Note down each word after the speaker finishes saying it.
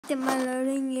Am I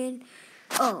loading in?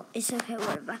 Oh, it's okay,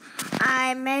 whatever.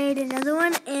 I made another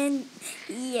one, and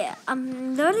yeah,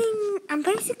 I'm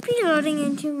basically loading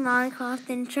into Minecraft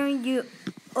and showing you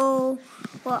all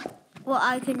what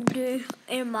I can do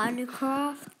in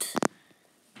Minecraft.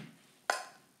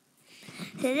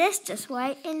 So let's just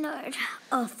wait and load.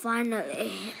 Oh,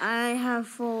 finally, I have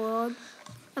forward.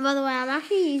 And by the way, I'm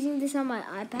actually using this on my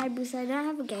iPad because I don't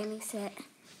have a gaming set.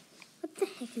 What the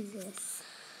heck is this?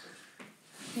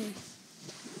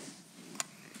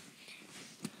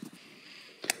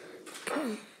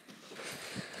 Okay.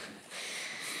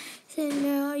 So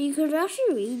now you could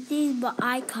actually read these, but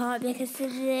I can't because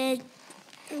it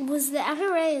was actually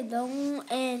really long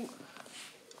and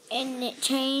it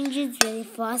changes really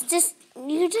fast.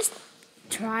 You could just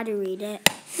try to read it.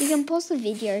 You can pause the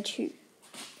video too.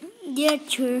 Yeah,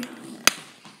 true.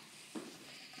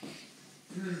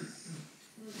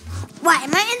 Wait,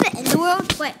 am I in the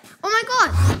Enderworld? Wait, oh my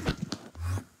god!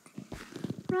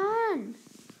 Run!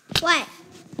 Wait.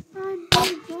 Run,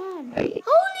 run.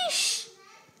 Holy sh!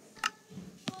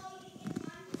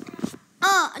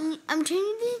 Oh, I'm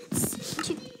changing this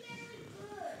to...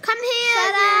 Come here!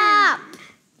 Shut up!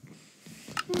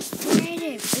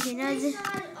 Creative. Okay, now this...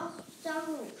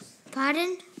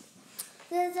 Pardon?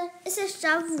 It's a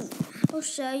shovel. I'll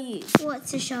show you.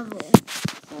 What's a shovel?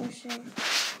 I'll show you.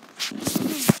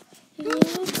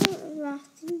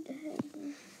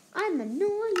 I'm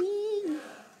annoying.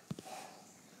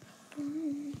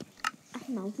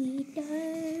 I'm a weirdo.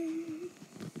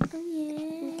 Oh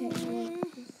yeah.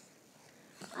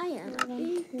 I am a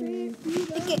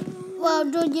Okay. Well,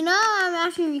 dude, you know I'm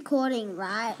actually recording,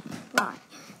 right? Right.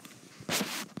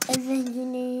 And then you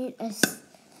need a...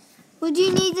 What do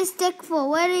you need the stick for?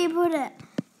 Where do you put it?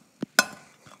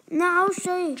 No, I'll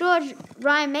show you. George,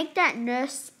 Ryan, make that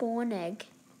nurse spawn egg.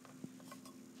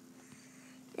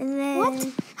 And then... What?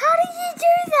 How did you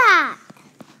do that?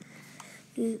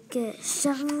 You get a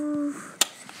shovel,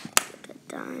 get a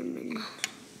diamond.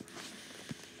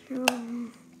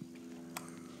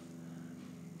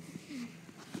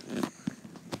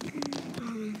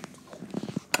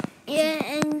 Yeah,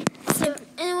 and so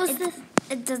it was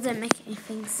it doesn't make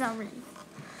anything, sorry.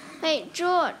 Hey,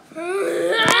 George.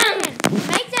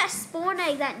 Make that spawn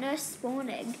egg, that nurse spawn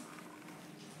egg.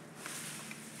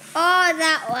 Oh,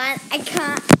 that one. I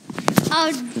can't.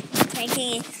 Oh,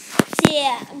 taking it. So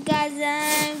yeah, guys,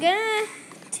 I'm gonna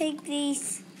take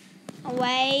these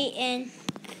away and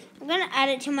I'm gonna add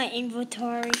it to my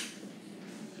inventory.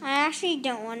 I actually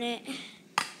don't want it.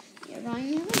 Yeah, Ryan,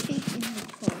 you have a big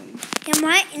inventory. Yeah,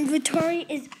 my inventory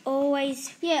is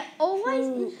always... Yeah,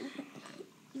 always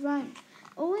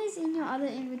always in your other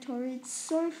inventory. It's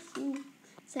so full.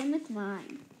 Same with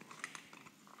mine.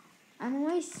 I'm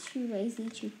always too lazy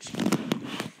to check.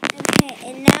 Okay,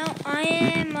 and now I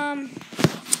am I'm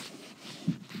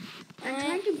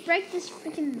trying to break this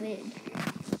freaking lid.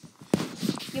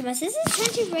 Yeah, my sister's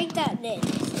trying to break that lid.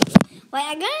 Wait,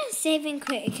 I'm gonna save and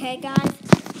quit, okay, guys?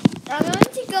 I'm going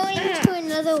to go into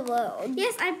another world.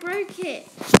 Yes, I broke it.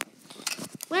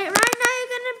 Wait, right now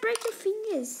you're gonna break your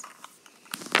fingers.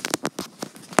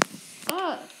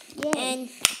 Oh, yeah. And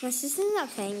my sister's not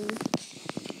playing.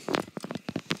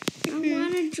 I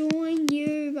want to join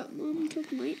you, but Mom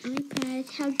took my iPad.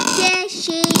 How dare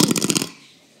she?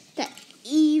 That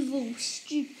evil,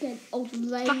 stupid old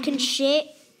lady. Fucking shit.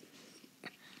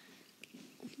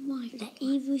 My That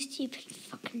evil, stupid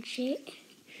fucking shit.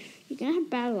 You're gonna have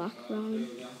bad luck, Ryan.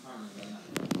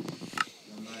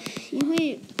 你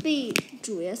会被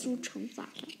主耶稣惩罚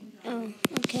的。 Oh,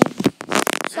 okay.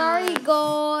 Sorry,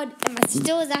 God. And my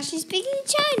sister was actually speaking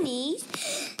Chinese.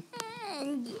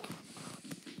 And yeah.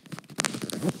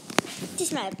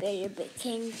 This might be a bit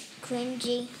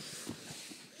cringy.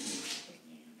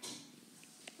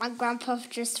 My grandpa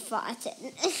just farted.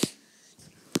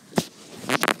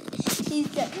 He's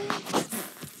good.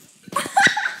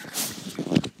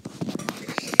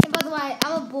 And by the way,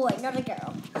 I'm a boy, not a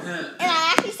girl. And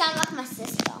I actually sound like my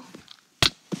sister.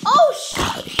 Oh,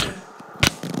 shit!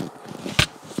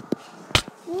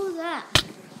 What was that?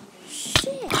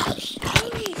 Shit.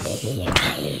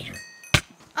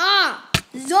 Ah!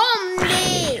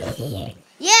 Zombie!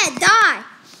 Yeah, die!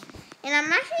 And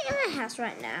I'm actually in my house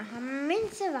right now. I'm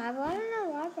in survival. I don't know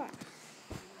why, but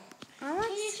I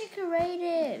want You're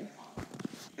creative.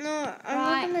 No, I'm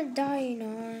Right. not gonna die, you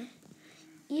know.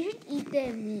 You should eat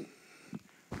their meat.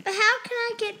 But how can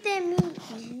I get their meat?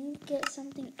 You get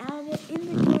something out of your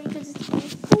inventory because it's all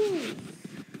food.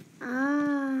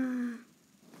 Ah.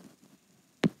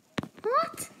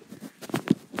 What?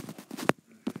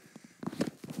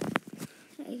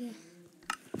 Okay.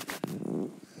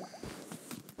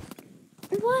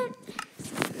 What? what?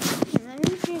 Let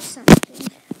me do something.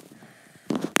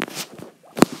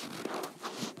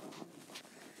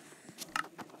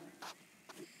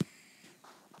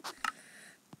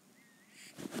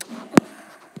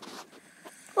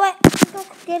 What? Go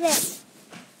get it.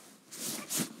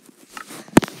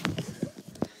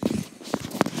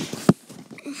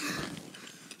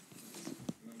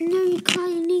 No, you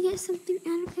can't. You need to get something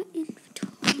out of your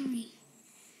inventory.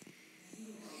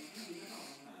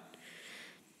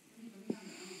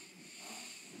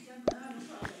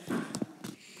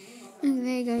 And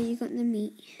there you go. You got the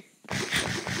meat.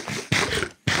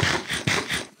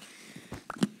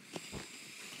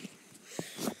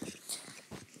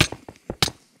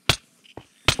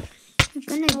 You're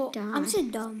gonna die. I'm so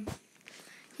dumb.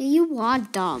 Yeah, you are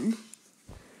dumb.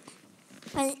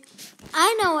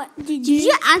 I know what. Did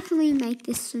you actually make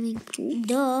this swimming pool?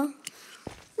 Duh.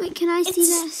 Wait, can I see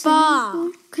that spa.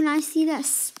 swimming pool? Can I see that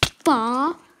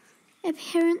spa?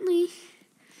 Apparently.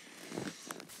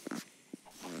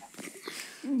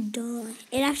 Duh.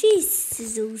 It actually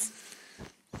sizzles.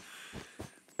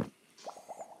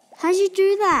 How'd you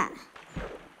do that?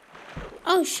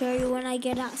 I'll show you when I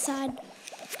get outside.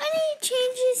 I need to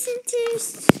change this into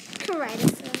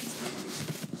creative first.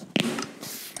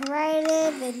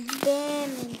 Creative and BIM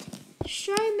and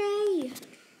Show me.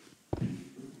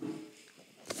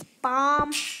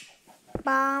 bomb.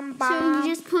 Bomb, So bomb. you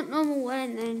just put normal water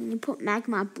and then you put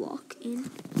magma block in.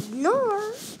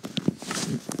 No.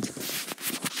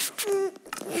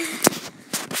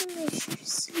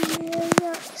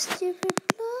 Stupid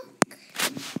block.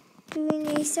 Do we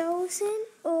need sauce in?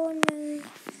 Oh no.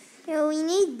 No, we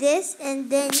need this and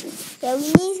then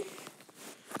we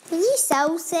need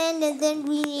sauce in and then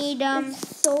we need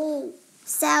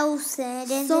sauce in and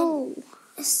then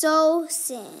sauce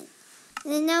in.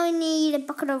 And then now we need a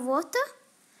bucket of water.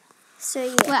 So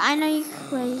yeah. Well, I know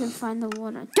where you can find the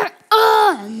water.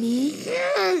 Me.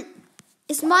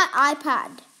 It's my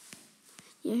iPad.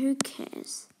 Yeah, who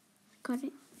cares? Got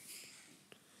it.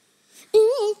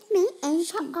 It's me.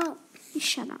 Shut up. You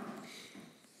shut up.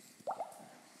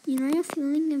 You know you're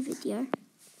filming the video.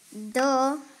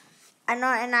 Duh. I know,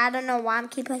 and I don't know why I'm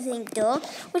keep on saying duh,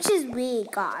 which is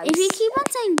weird, guys. If you keep on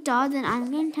saying duh, then I'm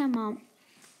going to tell Mom.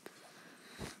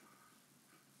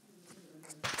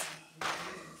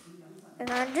 And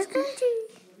I'm just going to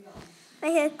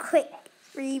make a quick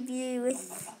review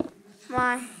with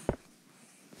my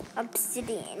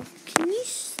obsidian. Can you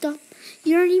stop?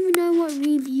 You don't even know what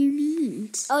review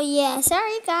means. Oh yeah,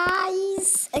 sorry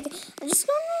guys. Okay, I'm just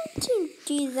going to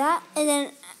do that, and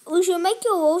then we should make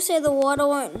a wall so the water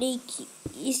won't leak.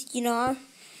 You know.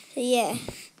 So yeah.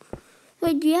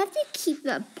 Wait, do you have to keep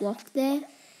that block there?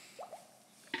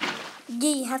 Yeah,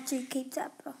 you have to keep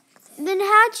that block there. Then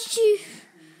how did you?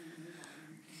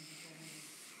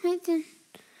 Wait then.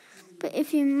 But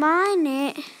if you mine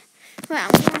it, wait, I'm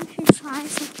going to try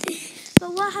something.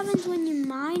 But what happens when you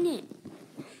mine it?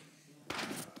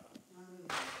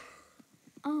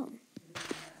 Oh.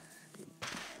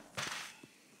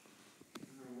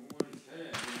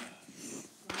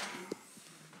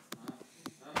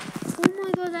 Oh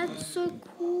my god, that's so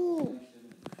cool.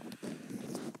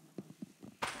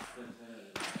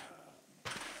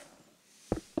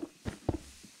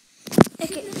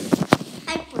 Okay.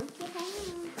 I broke your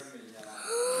hand.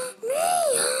 Me,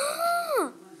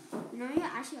 huh? No, you're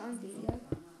actually on video.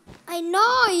 I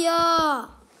know, yeah.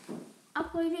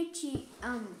 Upload it to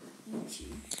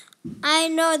YouTube. I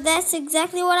know, that's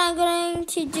exactly what I'm going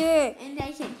to do. And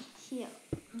they can hear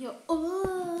your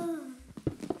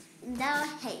they'll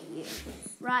hate you.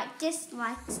 Write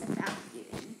dislikes about you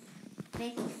and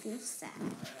make you feel sad.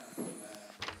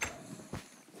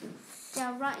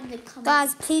 They'll write in the comments.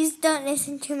 Guys, please don't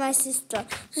listen to my sister.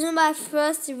 This is my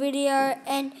first video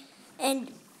and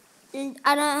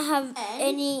I don't have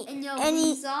any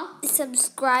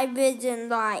subscribers and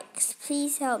likes.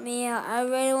 Please help me out. I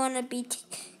really want to be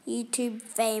YouTube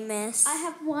famous. I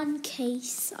have 1K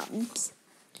subs.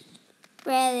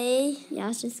 Really? Yeah, I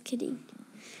was just kidding.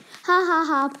 Ha ha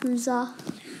ha, Pooza.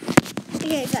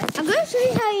 Okay, guys, I'm going to show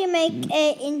you how you make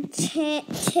a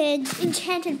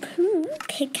enchanted poo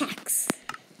pickaxe.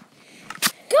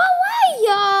 Go away,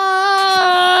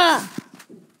 y'all!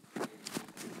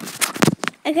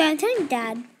 Okay, I'm telling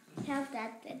Dad. How's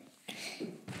that then?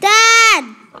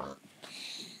 Dad!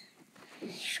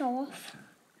 Show off.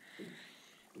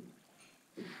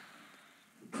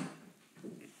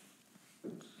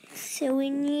 So we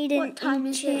need an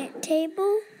enchant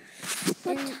table.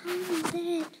 What time is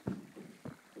it?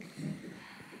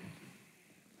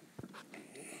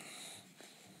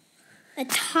 The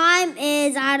time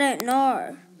is, I don't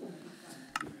know.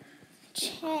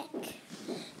 check.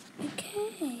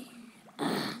 Okay.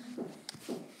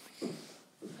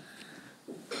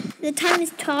 The time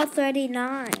is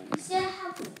 12:39. We still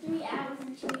have 3 hours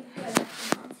until we go back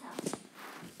to Mom's house.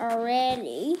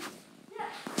 Already?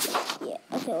 Yeah,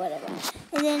 okay, whatever.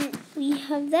 And then we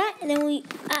have that, and then we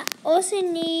also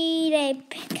need a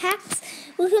pickaxe.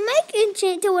 We can make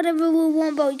enchanted whatever we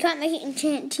want, but we can't make it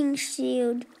enchanting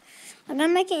shield. I'm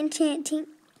gonna make it enchanted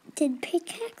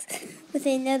pickaxe with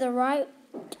another right.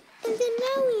 And then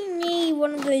now we need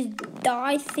one of those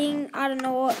dye thing. I don't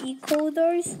know what you call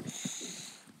those.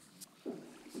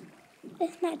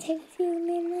 This might take a few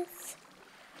minutes.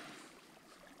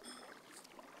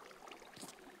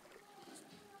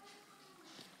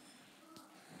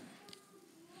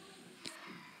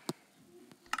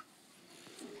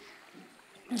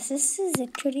 This is a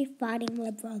pretty fighting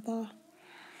my brother.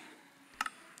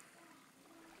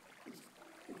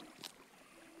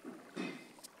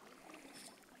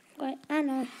 Wait, I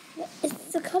know.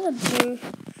 It's the color blue.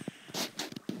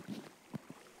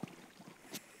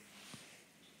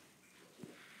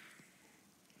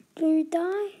 Blue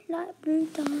dye? Light blue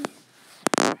dye.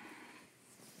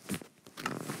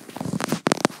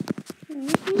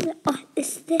 Oh,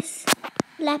 it's this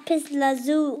lapis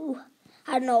lazuli.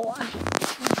 I don't know why.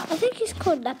 I think it's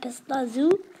called lapis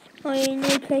lazuli. Or you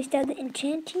need to place down the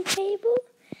enchanting table.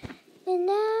 And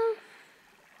now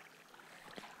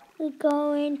we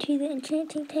go into the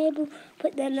enchanting table,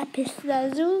 put the lapis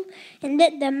lazuli, and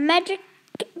let the magic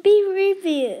be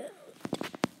revealed.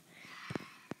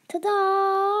 Ta-da!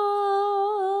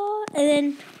 And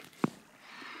then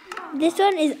this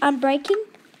one is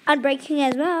unbreaking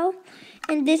as well.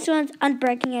 And this one's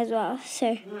unbreaking as well.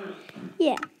 So,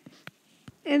 yeah.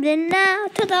 And then now,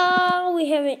 ta-da! We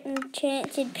have an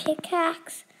enchanted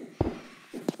pickaxe.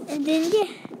 And then, yeah.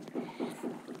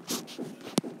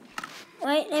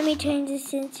 Wait, let me change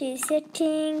this into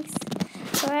settings.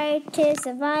 Creative,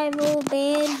 survival,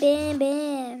 bam, bam,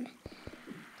 bam.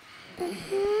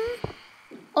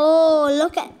 Oh,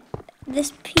 look at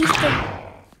this piece of...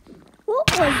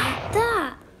 What was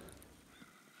that?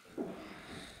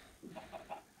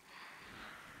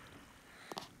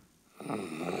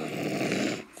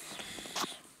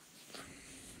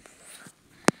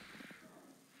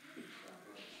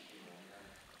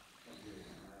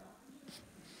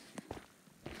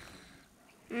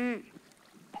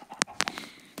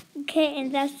 Okay,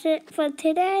 and that's it for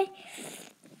today.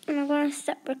 And I'm going to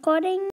stop recording.